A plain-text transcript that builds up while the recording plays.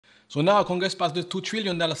So now Congress passed the $2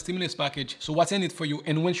 trillion stimulus package. So what's in it for you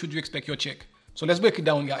and when should you expect your check? So let's break it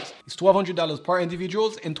down, guys. It's $1,200 per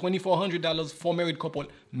individuals and $2,400 for married couple.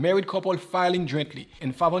 Married couple filing jointly,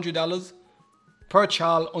 and $500 per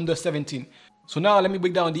child under 17. So now let me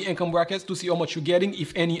break down the income brackets to see how much you're getting,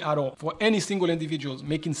 if any at all. For any single individuals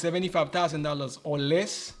making $75,000 or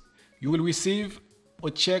less, you will receive a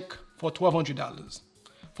check for $1,200.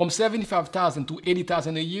 From $75,000 to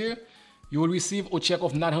 $80,000 a year, you will receive a check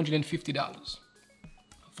of $950.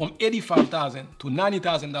 From $85,000 to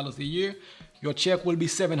 $90,000 a year, your check will be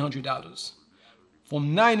 $700.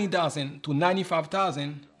 From $90,000 to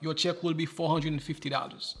 $95,000, your check will be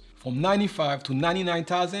 $450. From $95,000 to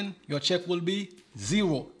 $99,000, your check will be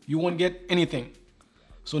 $0. You won't get anything.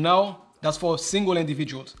 So now that's for single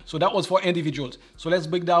individuals. So that was for individuals. So let's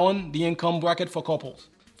break down the income bracket for couples.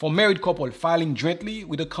 For married couple filing jointly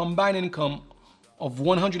with a combined income of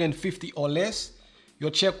 $150,000 or less,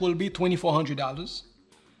 your check will be $2,400.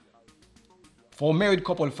 For married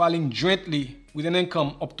couple filing jointly with an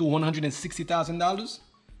income up to $160,000,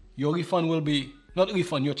 your refund will be, not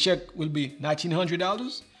refund, your check will be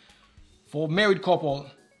 $1,900. For married couple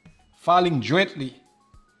filing jointly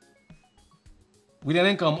with an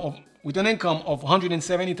income of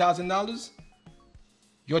 $170,000,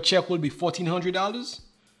 your check will be $1,400.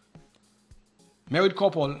 Married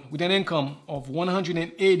couple with an income of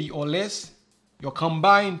 $180,000 or less, your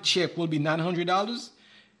combined check will be $900.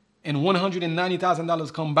 And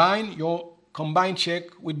 $190,000 combined, your combined check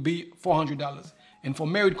would be $400. And for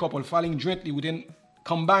married couple filing jointly with a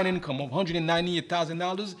combined income of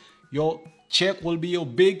 $198,000, your check will be a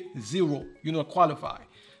big $0. You don't qualify.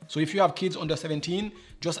 So if you have kids under 17,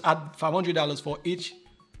 just add $500 for each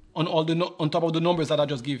on top of the numbers that I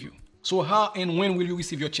just gave you. So how and when will you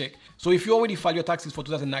receive your check? So if you already filed your taxes for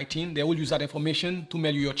 2019, they will use that information to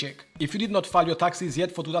mail you your check. If you did not file your taxes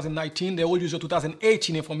yet for 2019, they will use your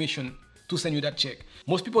 2018 information to send you that check.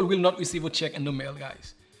 Most people will not receive a check in the mail,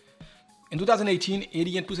 guys. In 2018,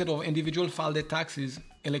 88% of individuals filed their taxes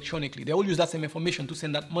electronically. They will use that same information to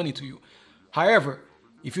send that money to you. However,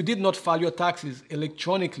 if you did not file your taxes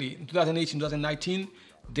electronically in 2018, 2019,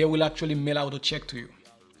 they will actually mail out a check to you.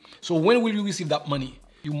 So when will you receive that money?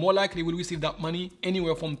 You more likely will receive that money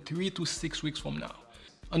anywhere from 3 to 6 weeks from now.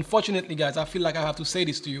 Unfortunately, guys, I feel like I have to say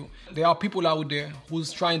this to you. There are people out there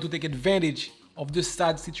who's trying to take advantage of this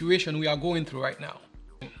sad situation we are going through right now.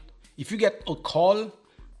 If you get a call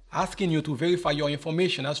asking you to verify your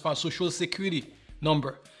information as far as social security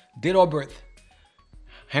number, date of birth,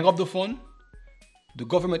 hang up the phone. The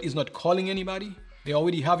government is not calling anybody. They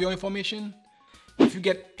already have your information. If you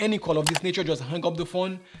get any call of this nature, just hang up the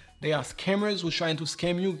phone. They are scammers who are trying to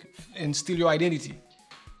scam you and steal your identity.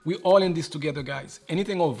 We're all in this together, guys.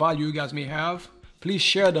 Anything of value you guys may have, please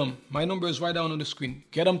share them. My number is right down on the screen.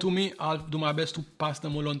 Get them to me. I'll do my best to pass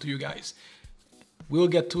them along to you guys. We'll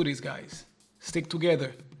get through this, guys. Stick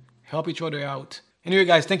together. Help each other out. Anyway,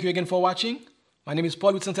 guys, thank you again for watching. My name is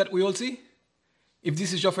Paul with Sunset Realty. If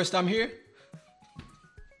this is your first time here,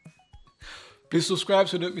 please subscribe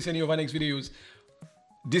so you don't miss any of our next videos.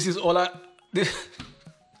 This is all this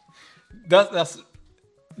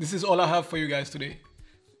is all I have for you guys today.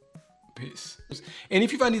 Peace. And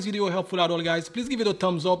if you find this video helpful at all, guys, please give it a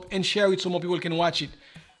thumbs up and share it so more people can watch it.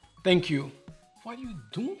 Thank you. What are you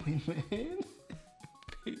doing, man?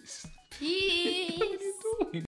 Peace. Peace.